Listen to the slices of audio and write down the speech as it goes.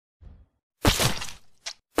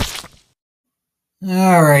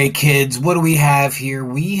All right, kids, what do we have here?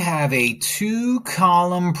 We have a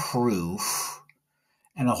two-column proof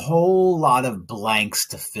and a whole lot of blanks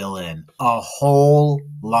to fill in. A whole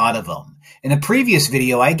lot of them. In a previous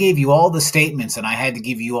video, I gave you all the statements and I had to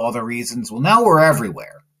give you all the reasons. Well, now we're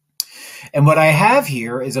everywhere. And what I have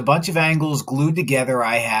here is a bunch of angles glued together.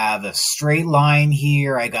 I have a straight line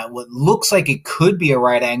here. I got what looks like it could be a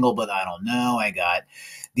right angle, but I don't know. I got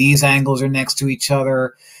these angles are next to each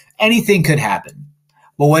other. Anything could happen.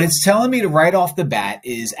 But what it's telling me to right off the bat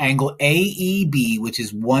is angle AEB, which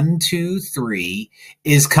is 1, 2, 3,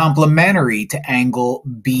 is complementary to angle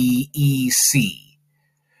BEC.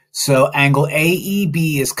 So angle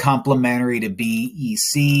AEB is complementary to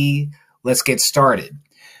BEC. Let's get started.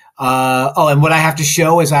 And what I have to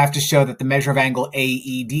show is I have to show that the measure of angle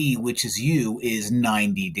AED, which is U, is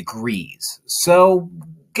 90 degrees. So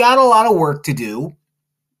got a lot of work to do.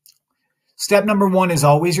 Step number 1 is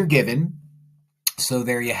always your given. So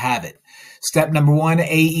there you have it. Step number 1,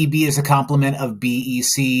 AEB is a complement of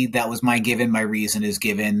BEC. That was my given. My reason is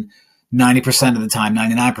given. 90% of the time,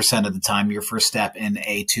 99% of the time, your first step in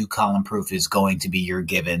a two-column proof is going to be your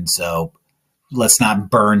given. So let's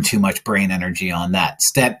not burn too much brain energy on that.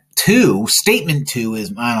 Step 2, statement 2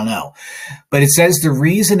 is, I don't know. But it says the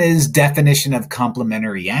reason is definition of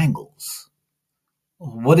complementary angles.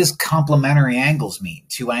 What does complementary angles mean?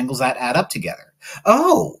 Two angles that add up together.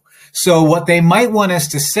 Oh, so what they might want us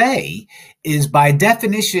to say is by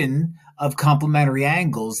definition of complementary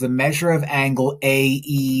angles, the measure of angle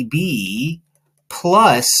AEB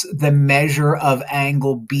plus the measure of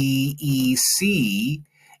angle BEC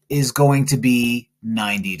is going to be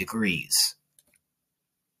 90 degrees.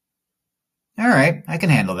 All right, I can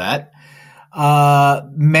handle that.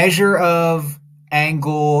 Measure of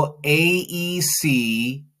angle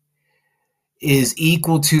AEC is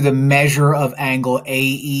equal to the measure of angle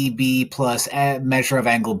AEB plus measure of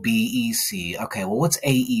angle BEC. Okay, well, what's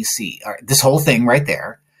AEC? All right, this whole thing right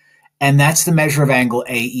there. And that's the measure of angle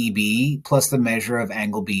AEB plus the measure of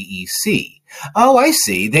angle BEC. Oh, I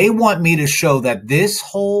see. They want me to show that this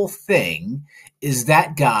whole thing is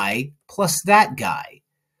that guy plus that guy.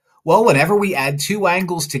 Well, whenever we add two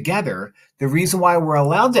angles together, the reason why we're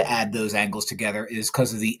allowed to add those angles together is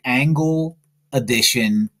because of the angle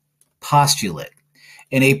addition postulate.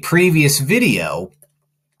 In a previous video,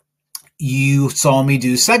 you saw me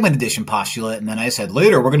do segment addition postulate, and then I said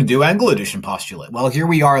later we're going to do angle addition postulate. Well, here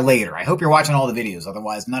we are later. I hope you're watching all the videos,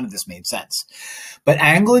 otherwise none of this made sense. But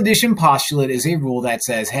angle addition postulate is a rule that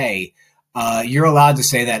says, hey, you're allowed to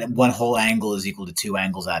say that one whole angle is equal to two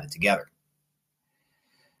angles added together.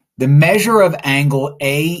 The measure of angle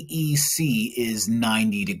AEC is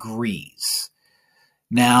 90 degrees.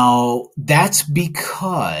 Now, that's because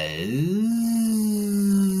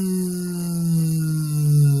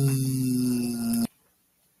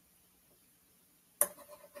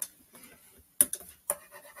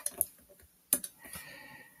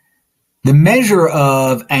the measure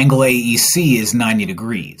of angle AEC is 90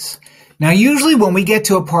 degrees. Now, usually when we get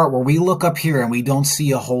to a part where we look up here and we don't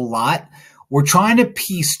see a whole lot, we're trying to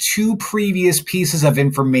piece two previous pieces of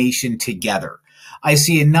information together. I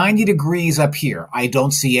see a 90 degrees up here. I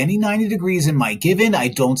don't see any 90 degrees in my given. I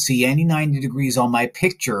don't see any 90 degrees on my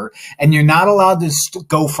picture. And you're not allowed to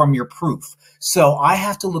go from your proof. So I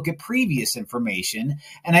have to look at previous information.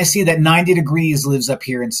 And I see that 90 degrees lives up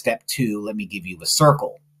here in step 2. Let me give you a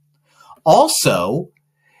circle. Also,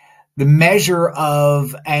 the measure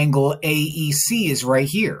of angle AEC is right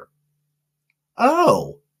here.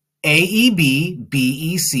 Oh. AEB,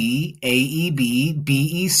 BEC, AEB,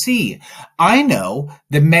 BEC. I know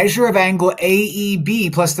the measure of angle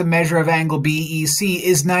AEB plus the measure of angle BEC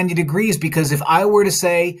is 90 degrees because if I were to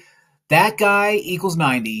say that guy equals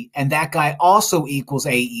 90 and that guy also equals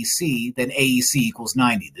AEC, then AEC equals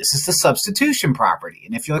 90. This is the substitution property.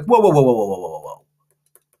 And if you're like, whoa, whoa, whoa, whoa, whoa, whoa, whoa, whoa,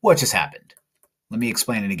 what just happened? Let me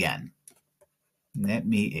explain it again. Let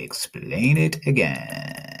me explain it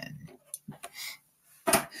again.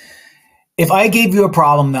 If I gave you a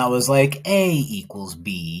problem that was like A equals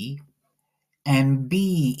B and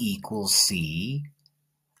B equals C,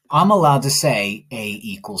 I'm allowed to say A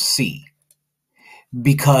equals C.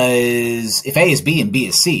 Because if A is B and B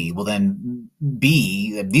is C, well then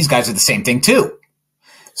B, these guys are the same thing too.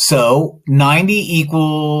 So 90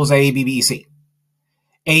 equals ABBEC.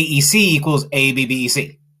 AEC equals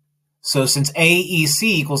ABBEC. So since AEC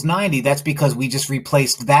equals 90, that's because we just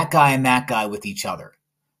replaced that guy and that guy with each other.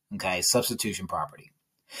 Okay, substitution property.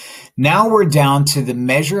 Now we're down to the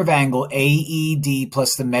measure of angle AED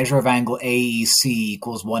plus the measure of angle AEC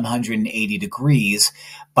equals 180 degrees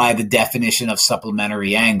by the definition of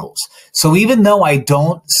supplementary angles. So even though I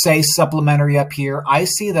don't say supplementary up here, I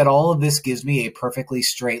see that all of this gives me a perfectly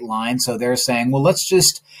straight line. So they're saying, well, let's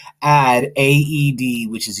just add AED,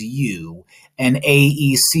 which is U, and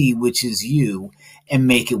AEC, which is U, and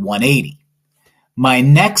make it 180. My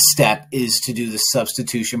next step is to do the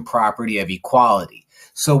substitution property of equality.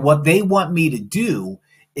 So what they want me to do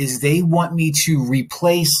is they want me to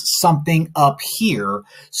replace something up here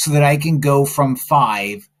so that I can go from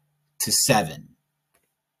 5 to 7.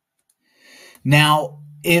 Now,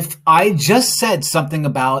 if I just said something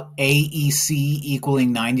about AEC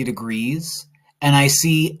equaling 90 degrees and I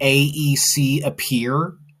see AEC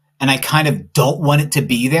appear and I kind of don't want it to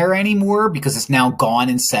be there anymore because it's now gone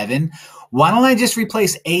in 7, why don't I just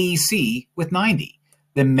replace AEC with 90?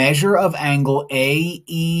 The measure of angle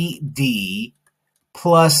AED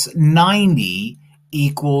plus 90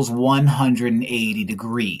 equals 180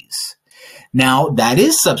 degrees. Now, that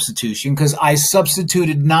is substitution because I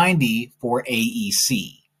substituted 90 for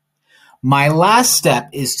AEC. My last step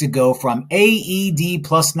is to go from AED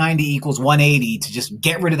plus 90 equals 180 to just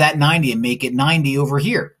get rid of that 90 and make it 90 over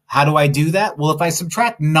here. How do I do that? Well, if I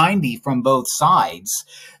subtract 90 from both sides,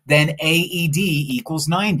 then AED equals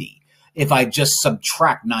 90. If I just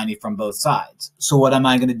subtract 90 from both sides. So what am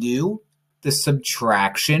I going to do? The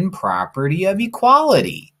subtraction property of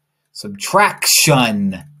equality.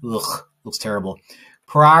 Subtraction. Ugh, looks terrible.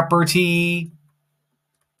 Property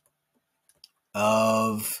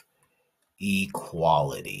of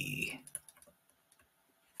equality.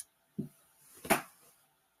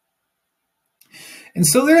 And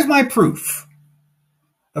so there's my proof.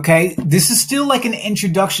 Okay, this is still like an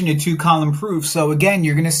introduction to two-column proof. So again,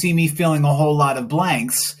 you're going to see me filling a whole lot of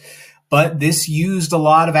blanks, but this used a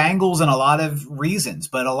lot of angles and a lot of reasons.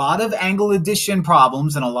 But a lot of angle addition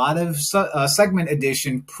problems and a lot of segment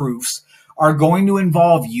addition proofs are going to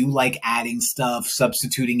involve you like adding stuff,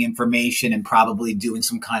 substituting information, and probably doing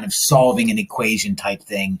some kind of solving an equation type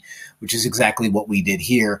thing, which is exactly what we did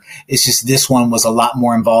here. It's just this one was a lot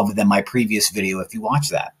more involved than my previous video if you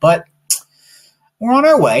watch that. But we're on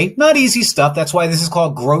our way. Not easy stuff. That's why this is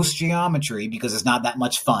called gross geometry, because it's not that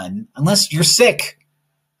much fun unless you're sick,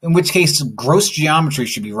 in which case gross geometry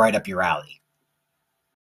should be right up your alley.